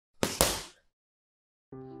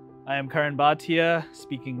I am Curran Bhatia,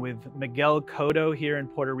 speaking with Miguel Cotto here in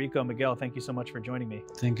Puerto Rico. Miguel, thank you so much for joining me.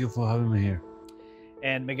 Thank you for having me here.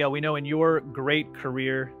 And Miguel, we know in your great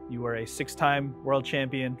career, you were a 6-time world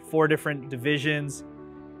champion, 4 different divisions.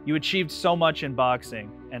 You achieved so much in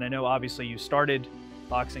boxing. And I know obviously you started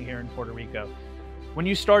boxing here in Puerto Rico. When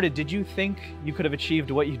you started, did you think you could have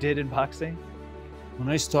achieved what you did in boxing? When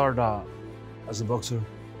I started as a boxer,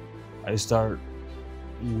 I started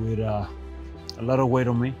with a lot of weight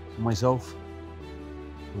on me, myself.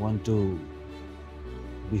 I want to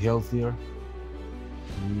be healthier,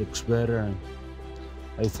 and looks better, and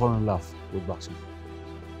I fall in love with boxing.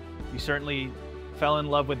 You certainly fell in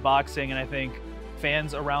love with boxing, and I think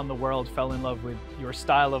fans around the world fell in love with your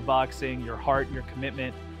style of boxing, your heart, your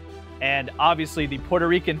commitment, and obviously the Puerto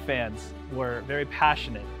Rican fans were very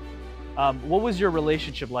passionate. What was your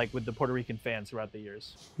relationship like with the Puerto Rican fans throughout the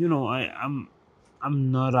years? You know, I'm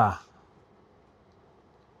not a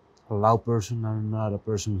loud person. I'm not a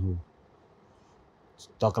person who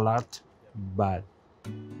talk a lot, but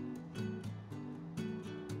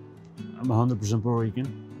I'm 100% Puerto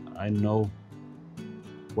Rican. I know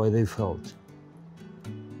why they felt.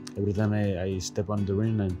 Every time I step on the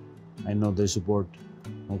ring, and I know they support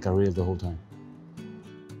my career the whole time.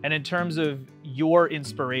 And in terms of your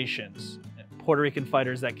inspirations, Puerto Rican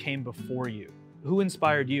fighters that came before you, who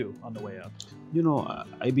inspired you on the way up? You know,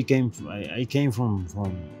 I came from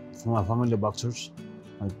a family of boxers.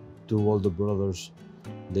 My 2 older brothers,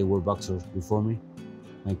 they were boxers before me.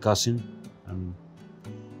 My cousin, and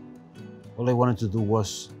all I wanted to do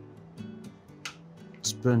was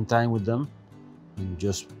spend time with them and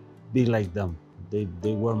just be like them. They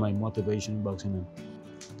were my motivation in boxing. And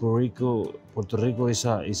Puerto Rico is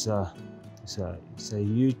a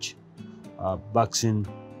huge boxing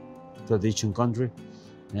tradition country,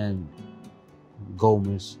 and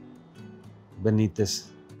Gomez, Benitez,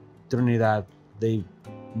 Trinidad, they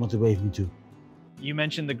motivate me too. You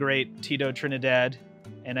mentioned the great Tito Trinidad,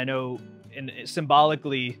 and I know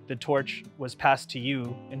symbolically the torch was passed to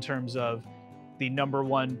you in terms of the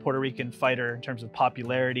 #1 Puerto Rican fighter in terms of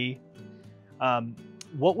popularity.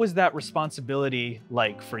 What was that responsibility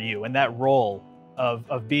like for you and that role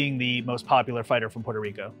of being the most popular fighter from Puerto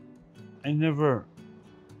Rico? I never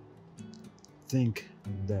think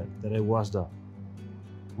that I was the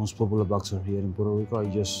most popular boxer here in Puerto Rico. I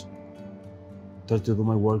just tried to do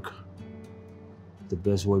my work the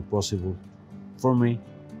best way possible for me,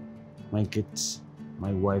 my kids,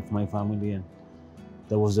 my wife, my family, and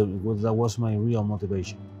that was my real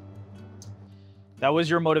motivation. That was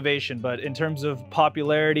your motivation, but in terms of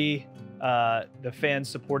popularity, the fans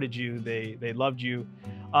supported you, they loved you.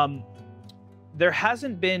 There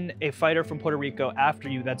hasn't been a fighter from Puerto Rico after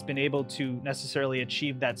you that's been able to necessarily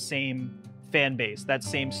achieve that same fan base, that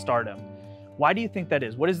same stardom. Why do you think that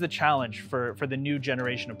is? What is the challenge for the new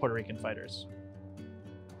generation of Puerto Rican fighters?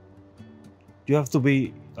 You have to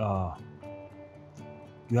be,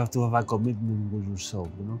 you have to have a commitment with yourself,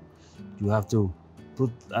 you know? You have to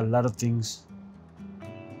put a lot of things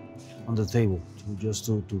on the table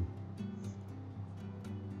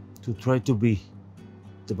to try to be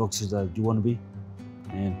the boxer that you want to be,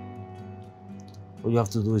 and all you have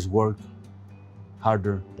to do is work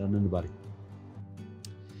harder than anybody.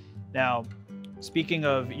 Now, speaking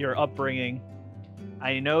of your upbringing,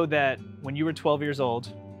 I know that when you were 12 years old,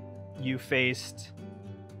 you faced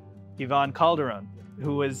Ivan Calderon,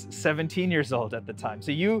 who was 17 years old at the time.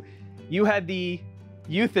 So you had the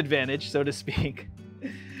youth advantage, so to speak.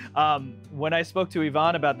 When I spoke to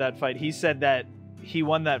Ivan about that fight, he said that he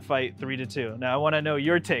won that fight 3-2. Now I want to know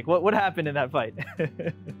your take. What happened in that fight?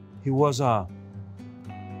 He was a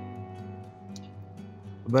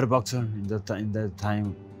better boxer in that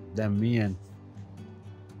time than me, and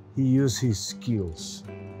he used his skills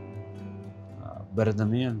better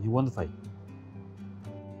than me, and he won the fight.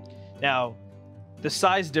 Now, the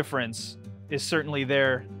size difference is certainly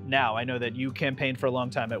there now. I know that you campaigned for a long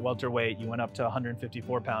time at welterweight. You went up to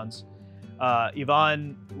 154 pounds.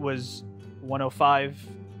 Ivan was 105,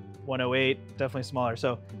 108, definitely smaller.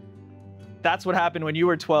 So that's what happened when you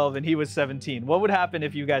were 12 and he was 17. What would happen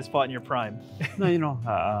if you guys fought in your prime? No, you know,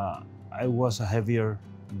 I was a heavier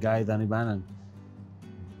guy than Ivan, and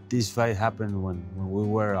this fight happened when we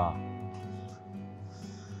were,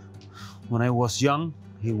 when I was young.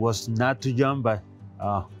 He was not too young, but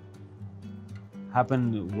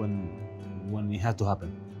happened when it had to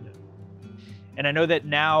happen. And I know that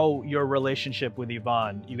now your relationship with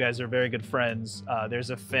Ivan, you guys are very good friends. There's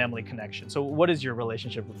a family connection. So what is your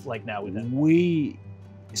relationship like now with him? We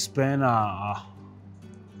spent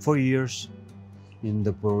 4 years in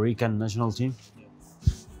the Puerto Rican national team.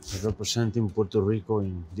 representing Puerto Rico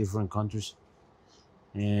in different countries,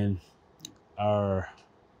 and our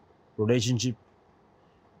relationship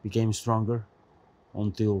became stronger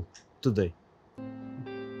until today.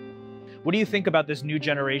 What do you think about this new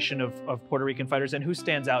generation of Puerto Rican fighters, and who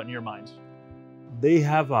stands out in your mind? They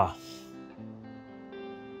have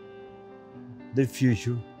the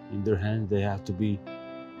future in their hands. They have to be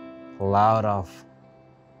a lot of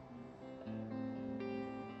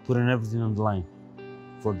putting everything on the line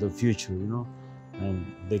for the future, you know. And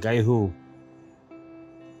the guy who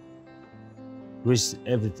risks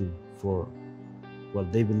everything for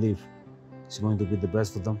what they believe is going to be the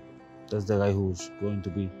best for them, that's the guy who's going to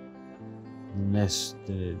be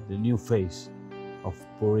the new face of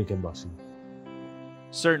Puerto Rican boxing.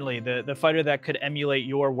 Certainly, the fighter that could emulate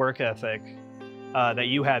your work ethic that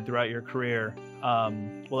you had throughout your career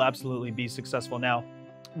will absolutely be successful. Now,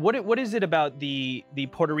 what is it about the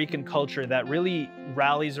Puerto Rican culture that really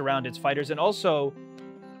rallies around its fighters, and also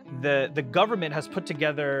the government has put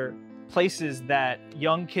together places that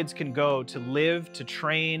young kids can go to live, to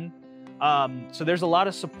train. So there's a lot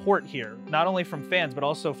of support here, not only from fans, but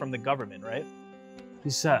also from the government, right?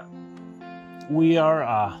 We are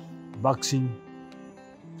a boxing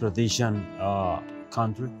tradition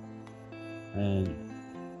country, and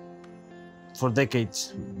for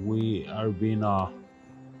decades we are being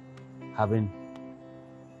having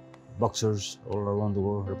boxers all around the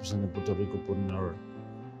world representing Puerto Rico, putting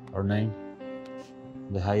our name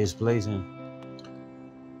in the highest place, and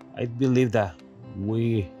I believe that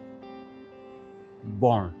we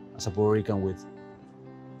born as a Puerto Rican with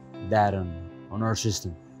that on our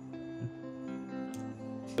system.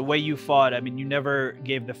 The way you fought, I mean, you never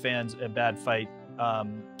gave the fans a bad fight.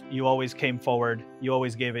 You always came forward. You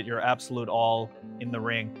always gave it your absolute all in the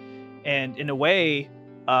ring. And in a way,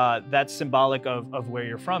 that's symbolic of where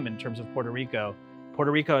you're from in terms of Puerto Rico.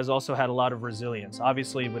 Puerto Rico has also had a lot of resilience,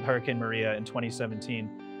 obviously with Hurricane Maria in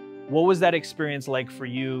 2017. What was that experience like for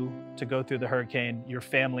you to go through the hurricane, your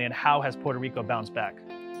family, and how has Puerto Rico bounced back?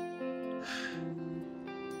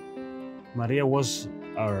 Maria was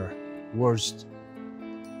our worst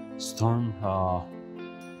storm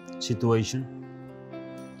situation.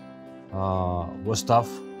 Was tough,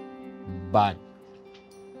 but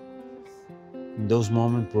in those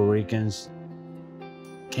moments, Puerto Ricans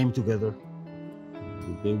came together.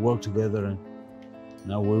 They worked together, and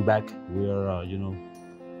now we're back. We are,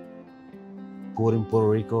 putting Puerto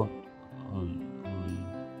Rico on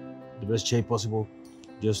the best shape possible,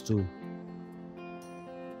 just to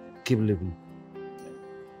keep living.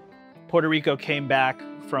 Puerto Rico came back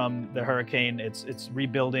from the hurricane. It's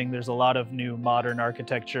rebuilding. There's a lot of new modern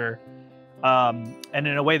architecture. And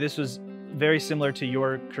in a way, this was very similar to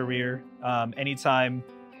your career. Anytime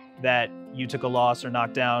that you took a loss or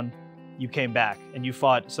knocked down, you came back and you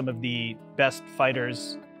fought some of the best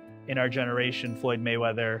fighters in our generation: Floyd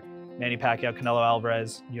Mayweather, Manny Pacquiao, Canelo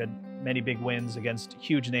Alvarez. You had many big wins against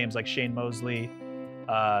huge names like Shane Mosley,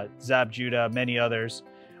 Zab Judah, many others.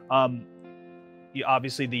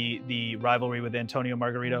 Obviously the rivalry with Antonio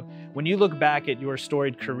Margarito. When you look back at your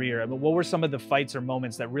storied career, I mean, what were some of the fights or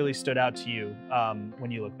moments that really stood out to you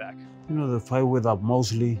when you look back? You know, the fight with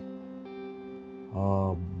Mosley,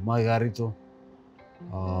 Margarito,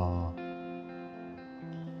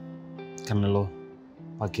 Canelo,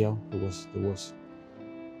 Pacquiao. They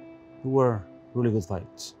were really good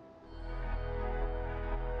fights.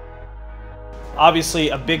 Obviously,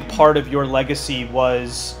 a big part of your legacy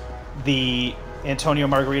was the Antonio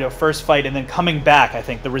Margarito first fight, and then coming back. I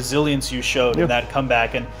think the resilience you showed in that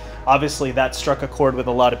comeback, and obviously that struck a chord with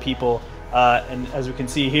a lot of people. And as we can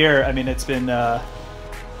see here, I mean, it's been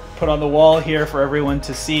put on the wall here for everyone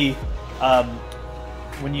to see.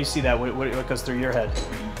 When you see that, what goes through your head?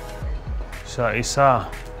 So it's a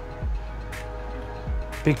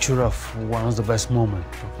picture of one of the best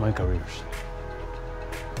moments of my career.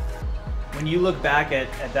 When you look back at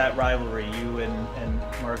that rivalry, you and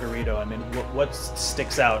Margarito, I mean, what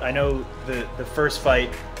sticks out? I know the first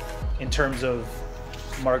fight, in terms of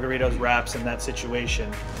Margarito's raps in that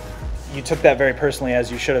situation, you took that very personally,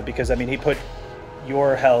 as you should have, because I mean, he put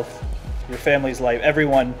your health, your family's life,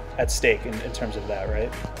 everyone at stake in terms of that,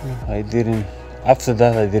 right? After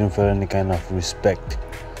that, I didn't feel any kind of respect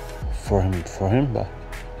for him, but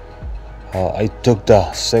I took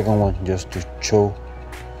the second one just to show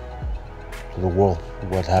to the world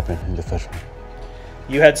what happened in the first one.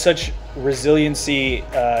 You had such resiliency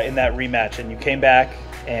in that rematch, and you came back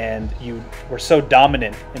and you were so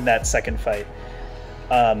dominant in that second fight.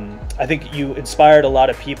 I think you inspired a lot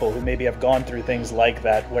of people who maybe have gone through things like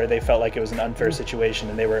that, where they felt like it was an unfair situation,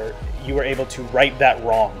 and you were able to right that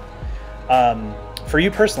wrong. For you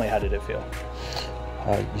personally, how did it feel?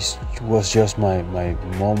 It was just my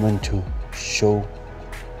moment to show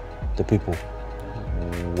the people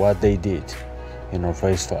what they did in our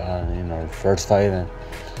first fight, and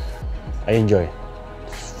I enjoy it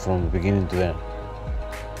from the beginning to the end.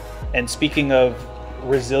 And speaking of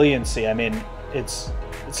resiliency, I mean, it's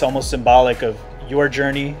almost symbolic of your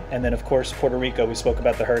journey, and then of course Puerto Rico. We spoke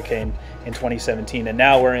about the hurricane in 2017, and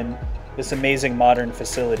now we're in this amazing modern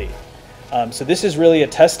facility. So this is really a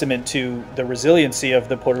testament to the resiliency of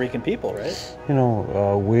the Puerto Rican people, right? You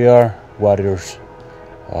know, we are warriors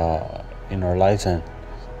in our lives, and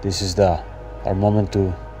this is our moment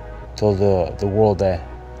to tell the world that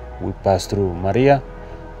we passed through Maria,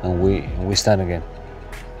 and we stand again.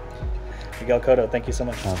 Miguel Cotto, thank you so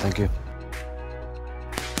much. Thank you.